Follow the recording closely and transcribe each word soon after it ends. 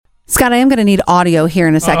Scott, I am going to need audio here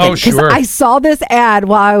in a second. Oh, sure. I saw this ad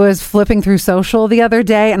while I was flipping through social the other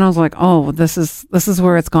day, and I was like, "Oh, this is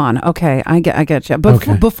where it's gone." Okay, I get you.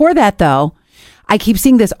 But before that, though, I keep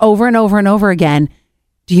seeing this over and over and over again.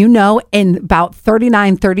 Do you know in about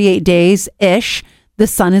 39, 38 days ish, the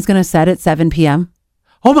sun is going to set at 7 p.m.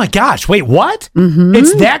 Oh my gosh! Wait, what? Mm-hmm.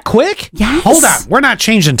 It's that quick? Yes. Hold on, we're not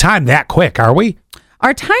changing time that quick, are we?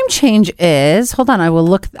 Our time change is, hold on, I will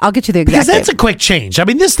look, I'll get you the exact Because that's date. a quick change. I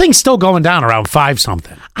mean, this thing's still going down around 5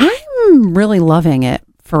 something. I'm really loving it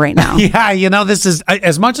for right now. Yeah, this is,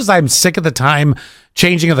 as much as I'm sick of the time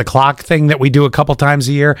changing of the clock thing that we do a couple times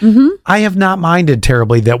a year, I have not minded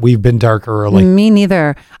terribly that we've been darker early. Me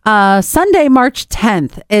neither. Sunday, March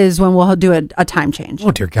 10th is when we'll do a time change. Oh,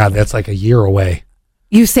 dear God, that's like a year away.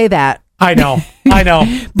 You say that. I know.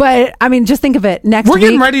 But, I mean, just think of it. Next We're week.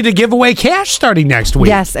 getting ready to give away cash starting next week.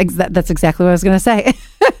 Yes, that's exactly what I was going to say.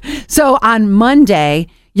 So on Monday,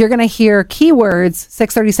 you're going to hear keywords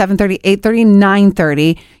 6:30, 7:30, 8:30,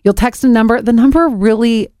 9:30. You'll text a number. The number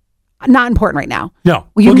really not important right now. No,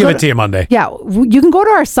 You we'll can give go it to you Monday. Yeah, you can go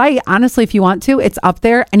to our site, honestly, if you want to. It's up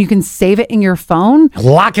there, and you can save it in your phone.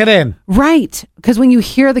 Lock it in. Right, because when you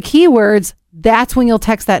hear the keywords, that's when you'll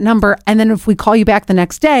text that number. And then if we call you back the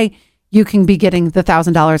next day, you can be getting the $1,000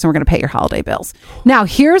 and we're going to pay your holiday bills. Now,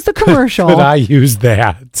 here's the commercial. Could I use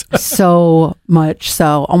that? So much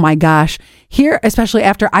so. Oh my gosh. Here, especially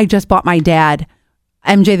after I just bought my dad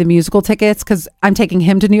MJ the Musical tickets because I'm taking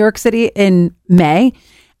him to New York City in May.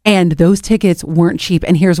 And those tickets weren't cheap.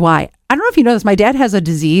 And here's why. I don't know if you know this. My dad has a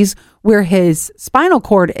disease where his spinal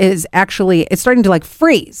cord is actually, it's starting to like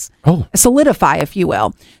freeze, solidify, if you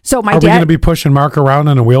will. So my Are dad. we going to be pushing Mark around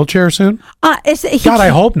in a wheelchair soon? God, I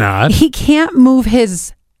hope not. He can't move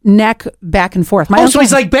his neck back and forth. So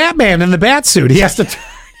he's like Batman in the bat suit. He has to.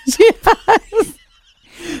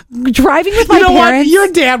 Driving with my you know parents. What? Your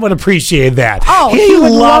dad would appreciate that. Oh, he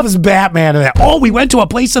would loves Batman and that. Oh, we went to a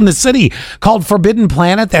place in the city called Forbidden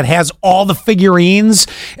Planet that has all the figurines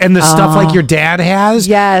and the stuff like your dad has.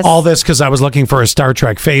 Yes. All this because I was looking for a Star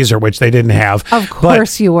Trek phaser, which they didn't have. Of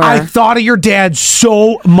course you were. I thought of your dad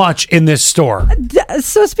so much in this store.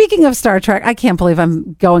 So speaking of Star Trek, I can't believe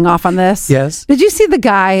I'm going off on this. Yes. Did you see the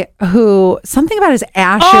guy who, something about his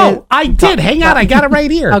ashes? Oh, I did. Hang on. I got it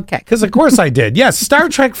right here. Okay. Because of course I did. Yes. Star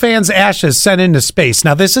Trek fans' ashes sent into space.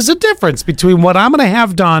 Now, this is a difference between what I'm going to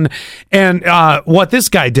have done and what this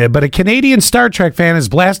guy did. But a Canadian Star Trek fan is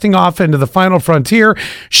blasting off into the final frontier.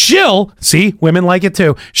 See, women like it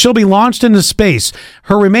too. She'll be launched into space.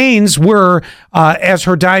 Her remains were, as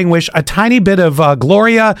her dying wish, a tiny bit of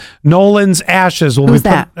Gloria Nolan's ashes. Who's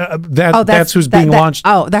that? That's who's being launched.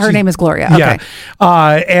 Her name is Gloria. Okay.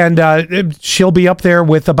 Yeah. And she'll be up there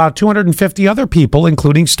with about 250 other people,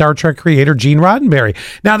 including Star Trek creator Gene Roddenberry.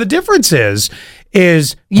 Now, the difference is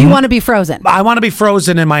you want to be frozen. I want to be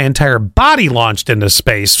frozen and my entire body launched into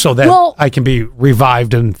space so that I can be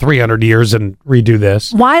revived in 300 years and redo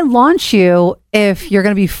this. Why launch you if you're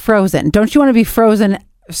going to be frozen? Don't you want to be frozen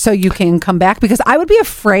so you can come back? Because I would be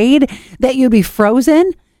afraid that you'd be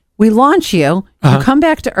frozen. We launch you, you come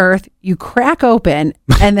back to Earth, you crack open,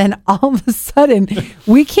 and then all of a sudden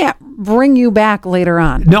we can't bring you back later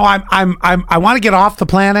on. No, I want to get off the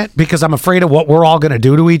planet because I'm afraid of what we're all going to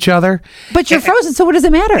do to each other. But you're frozen, so what does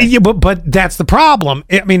it matter? Yeah, but that's the problem.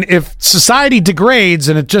 I mean, if society degrades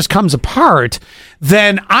and it just comes apart,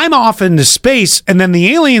 then I'm off into space, and then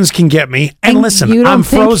the aliens can get me. And listen, I'm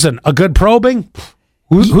frozen. A good probing.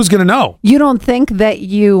 Who's going to know? You don't think that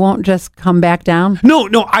you won't just come back down? No.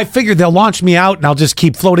 I figured they'll launch me out and I'll just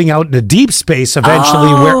keep floating out into deep space eventually.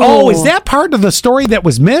 Is that part of the story that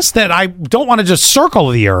was missed? That I don't want to just circle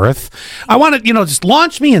the Earth. I want to, just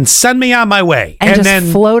launch me and send me on my way. And just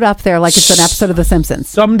then float up there like it's an episode of The Simpsons.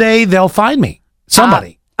 Someday they'll find me.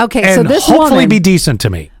 Somebody. Okay, and so this hopefully woman, be decent to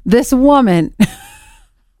me. This woman.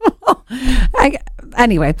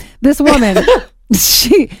 Anyway, this woman.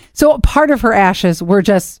 So part of her ashes were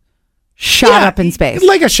just shot up in space.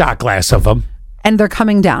 Like a shot glass of them. And they're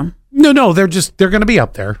coming down. No, they're going to be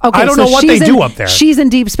up there. Okay, I don't know what they do up there. She's in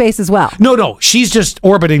deep space as well. No, she's just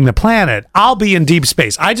orbiting the planet. I'll be in deep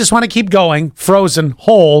space. I just want to keep going, frozen,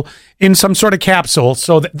 whole, in some sort of capsule.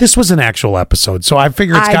 So this was an actual episode. So I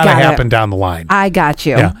figure it's got to happen down the line. I got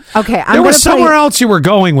you. Yeah. Okay. There was somewhere else you were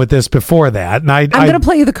going with this before that. And I'm going to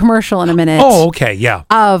play you the commercial in a minute. Oh, okay. Yeah.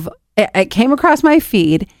 It came across my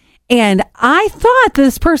feed, and I thought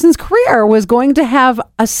this person's career was going to have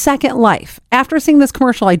a second life. After seeing this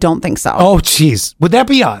commercial, I don't think so. Oh, geez. Would that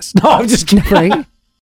be us? No, I'm just kidding. Right?